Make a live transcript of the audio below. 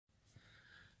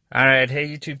All right, hey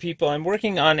YouTube people, I'm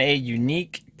working on a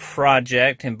unique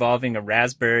project involving a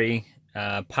Raspberry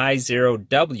Pi Zero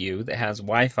W that has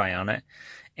Wi-Fi on it,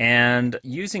 and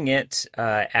using it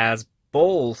as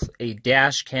both a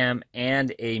dash cam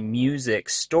and a music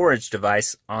storage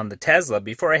device on the Tesla.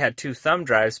 Before I had two thumb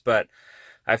drives, but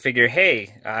I figure,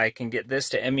 hey, I can get this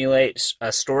to emulate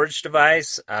a storage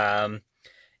device, and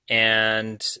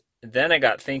then I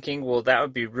got thinking, well, that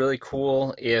would be really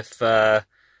cool if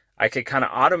I could kind of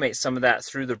automate some of that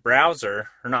through the browser,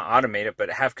 or not automate it,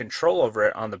 but have control over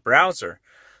it on the browser.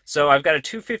 So I've got a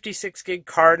 256 gig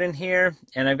card in here,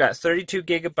 and I've got 32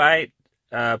 gigabyte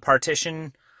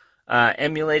partition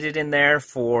emulated in there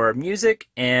for music,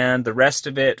 and the rest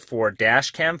of it for dash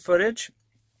cam footage.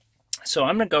 So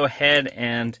I'm going to go ahead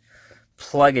and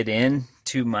plug it in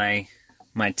to my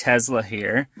Tesla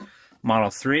here, Model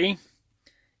 3,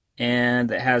 and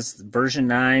it has version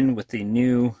 9 with the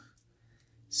new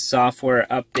software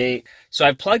update. So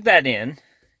I plugged that in,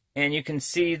 and you can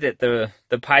see that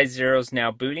the Pi Zero is now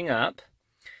booting up.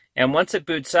 And once it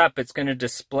boots up, it's going to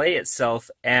display itself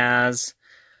as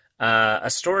a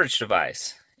storage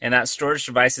device. And that storage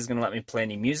device is going to let me play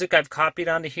any music I've copied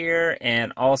onto here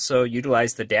and also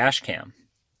utilize the dash cam.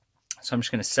 So I'm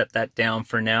just going to set that down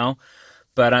for now.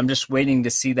 But I'm just waiting to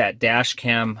see that dash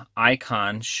cam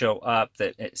icon show up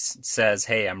that it says,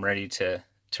 hey, I'm ready to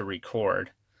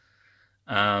record.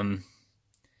 And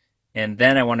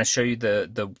then I want to show you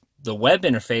the web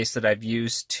interface that I've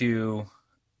used to,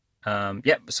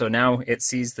 so now it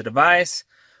sees the device.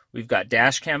 We've got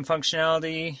dash cam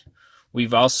functionality. We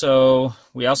also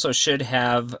should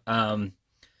have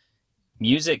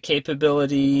music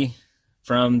capability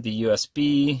from the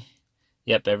USB.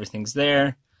 Yep, everything's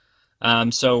there.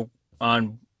 So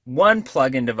on one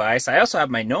plug-in device, I also have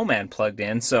my Nomad plugged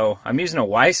in, so I'm using a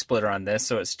Y splitter on this,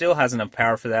 so it still has enough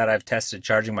power for that. I've tested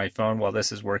charging my phone while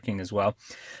this is working as well.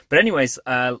 But anyways,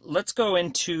 let's go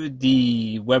into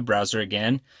the web browser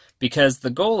again, because the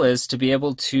goal is to be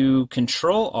able to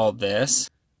control all this.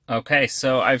 Okay,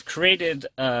 so I've created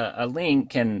a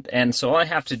link, and so all I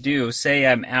have to do, say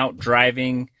I'm out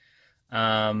driving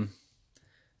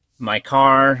my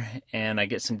car and I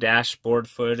get some dashboard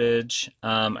footage.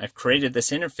 I've created this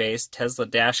interface, Tesla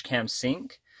Dashcam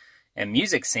Sync and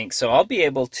Music Sync, so I'll be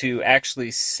able to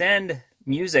actually send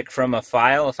music from a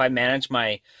file. If I manage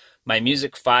my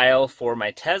music file for my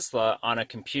Tesla on a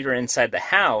computer inside the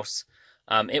house,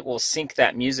 it will sync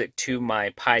that music to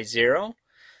my Pi Zero.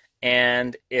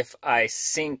 And if I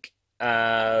sync,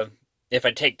 if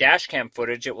I take dashcam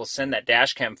footage, it will send that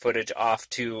dashcam footage off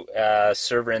to a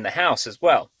server in the house as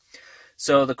well.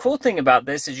 So the cool thing about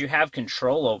this is you have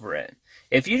control over it.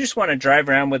 If you just want to drive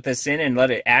around with this in and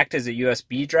let it act as a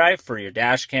USB drive for your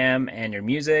dash cam and your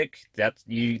music,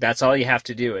 that's all you have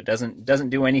to do. It doesn't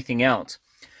do anything else.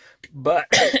 But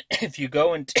if you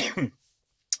go into,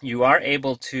 you are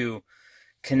able to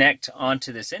connect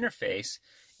onto this interface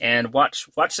and watch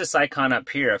this icon up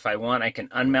here. If I want, I can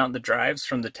unmount the drives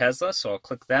from the Tesla. So I'll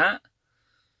click that,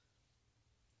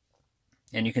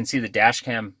 and you can see the dash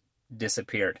cam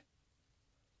disappeared.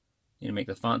 You know, make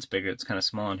the fonts bigger. It's kind of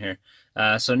small in here.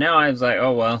 So now I was like,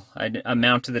 oh, well, I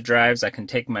mounted the drives. I can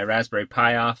take my Raspberry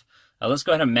Pi off. Let's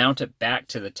go ahead and mount it back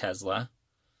to the Tesla.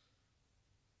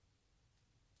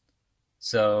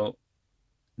 So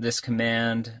this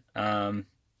command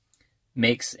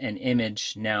makes an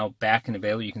image now back and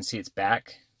available. You can see it's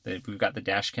back. We've got the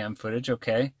dash cam footage.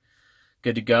 Okay,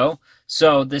 good to go.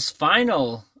 So this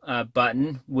final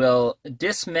button will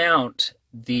dismount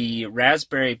the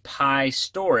Raspberry Pi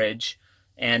storage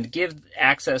and give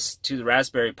access to the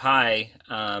Raspberry Pi,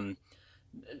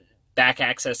 back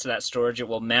access to that storage. It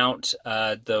will mount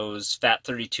those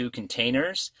FAT32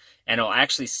 containers, and it'll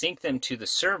actually sync them to the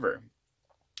server.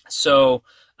 So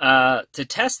to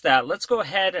test that, let's go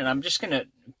ahead, and I'm just going to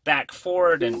back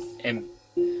forward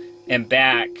and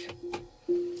back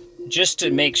just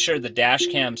to make sure the dash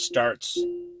cam starts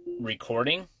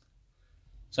recording.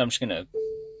 So I'm just going to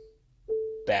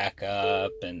back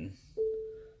up, and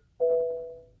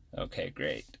okay,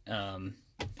 great. And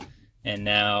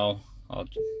now I'll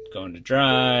go into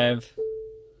drive,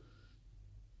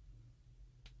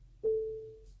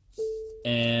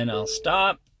 and I'll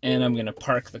stop, and I'm going to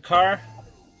park the car.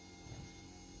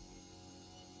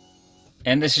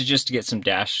 And this is just to get some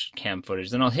dash cam footage.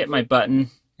 Then I'll hit my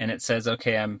button, and it says,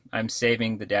 okay, I'm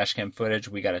saving the dash cam footage.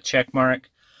 We got a check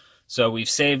mark. So we've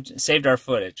saved our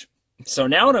footage. So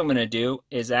now what I'm going to do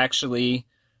is actually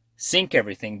sync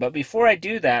everything. But before I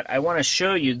do that, I want to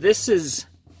show you, this is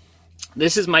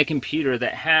my computer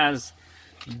that has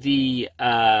the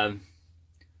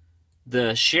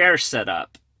share set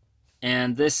up.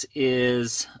 And this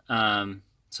is, so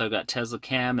I've got Tesla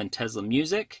Cam and Tesla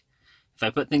Music. If I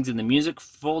put things in the music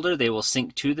folder, they will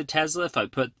sync to the Tesla.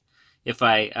 If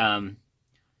I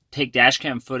take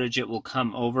dashcam footage, it will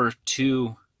come over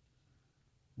to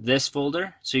this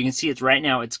folder. So you can see right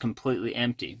now it's completely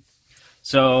empty.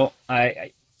 So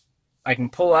I can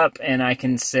pull up and I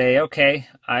can say, okay,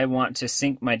 I want to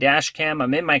sync my dash cam.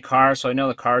 I'm in my car, so I know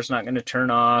the car's not going to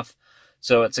turn off.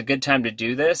 So it's a good time to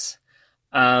do this.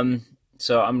 So I'm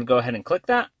going to go ahead and click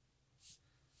that.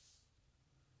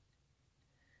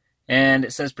 And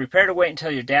it says, prepare to wait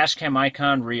until your dash cam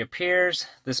icon reappears.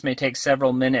 This may take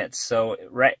several minutes. So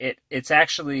it's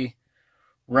actually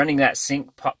running that sync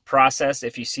process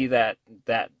if you see that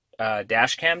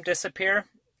dash cam disappear,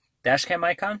 dash cam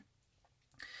icon.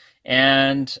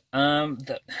 And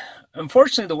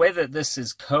unfortunately, the way that this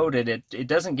is coded, it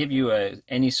doesn't give you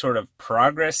any sort of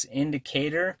progress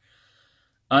indicator,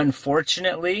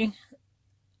 unfortunately,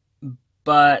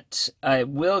 but it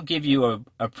will give you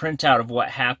a printout of what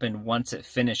happened once it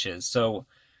finishes. So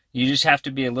you just have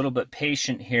to be a little bit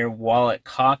patient here while it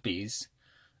copies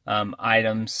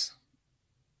items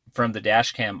from the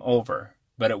dash cam over,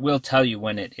 but it will tell you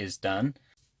when it is done.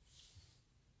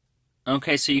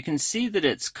 Okay, so you can see that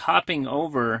it's copying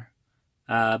over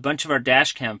a bunch of our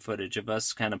dash cam footage of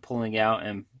us kind of pulling out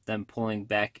and then pulling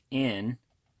back in.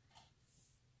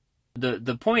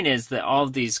 The point is that all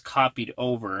of these copied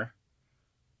over,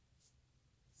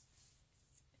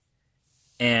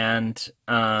 and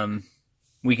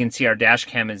we can see our dash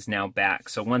cam is now back.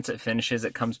 So once it finishes,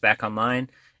 it comes back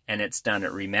online and it's done.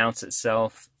 It remounts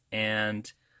itself,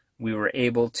 and we were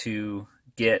able to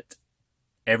get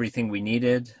everything we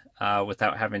needed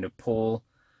without having to pull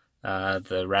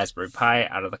the Raspberry Pi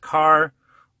out of the car,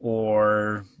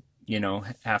 or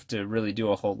have to really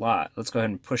do a whole lot. Let's go ahead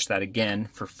and push that again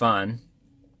for fun.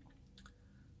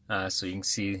 So you can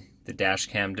see the dash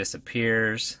cam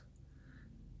disappears,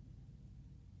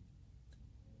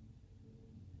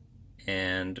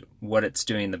 and what it's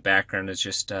doing in the background is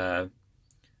just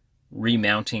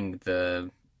remounting the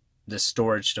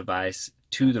storage device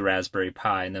to the Raspberry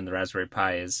Pi, and then the Raspberry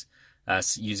Pi is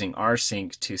using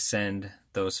rsync to send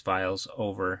those files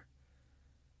over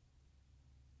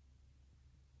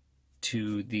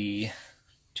to the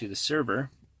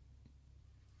server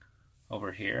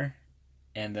over here.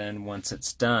 And then once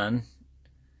it's done,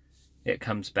 it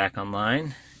comes back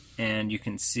online, and you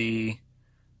can see,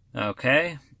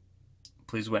 okay,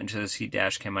 please wait until the see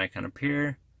dash cam icon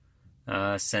appear,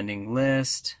 sending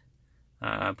list,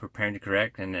 preparing to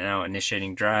correct, and now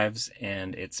initiating drives,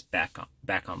 and it's back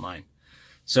online.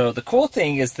 So the cool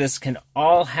thing is this can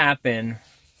all happen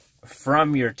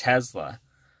from your Tesla.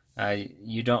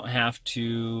 You don't have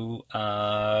to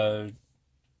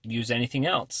use anything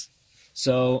else.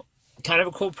 So kind of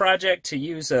a cool project to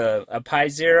use a Pi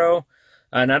Zero,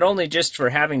 not only just for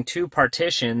having two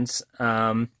partitions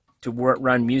to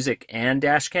run music and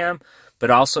dashcam, but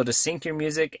also to sync your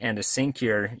music and to sync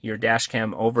your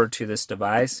dashcam over to this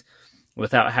device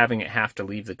without having it have to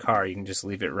leave the car. You can just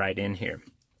leave it right in here.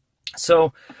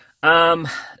 So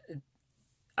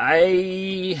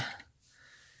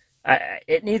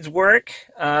it needs work.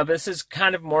 But this is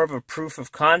kind of more of a proof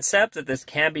of concept that this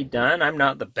can be done. I'm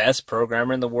not the best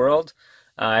programmer in the world.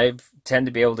 I tend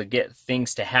to be able to get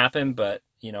things to happen, but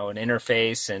an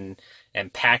interface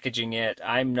and packaging it,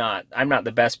 I'm not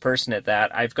the best person at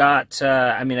that. I've got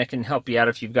I can help you out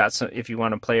if you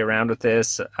want to play around with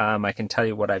this. I can tell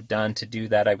you what I've done to do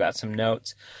that. I've got some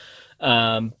notes.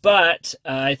 But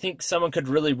I think someone could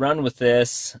really run with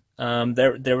this.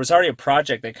 There was already a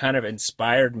project that kind of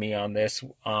inspired me on this,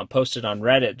 posted on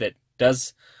Reddit, that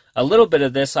does a little bit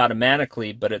of this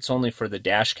automatically, but it's only for the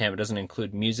dash cam. It doesn't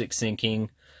include music syncing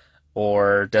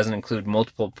or doesn't include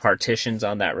multiple partitions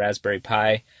on that Raspberry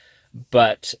Pi.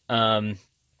 But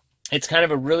it's kind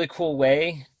of a really cool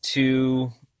way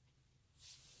to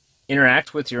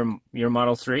interact with your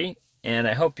Model 3, and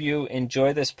I hope you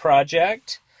enjoy this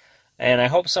project. And I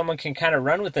hope someone can kind of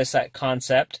run with this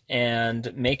concept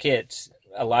and make it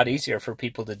a lot easier for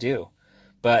people to do.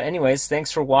 But anyways,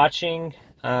 thanks for watching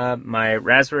my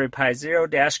Raspberry Pi Zero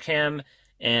dashcam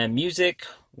and music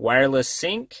wireless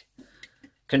sync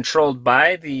controlled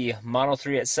by the Model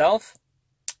 3 itself.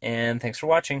 And thanks for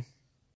watching.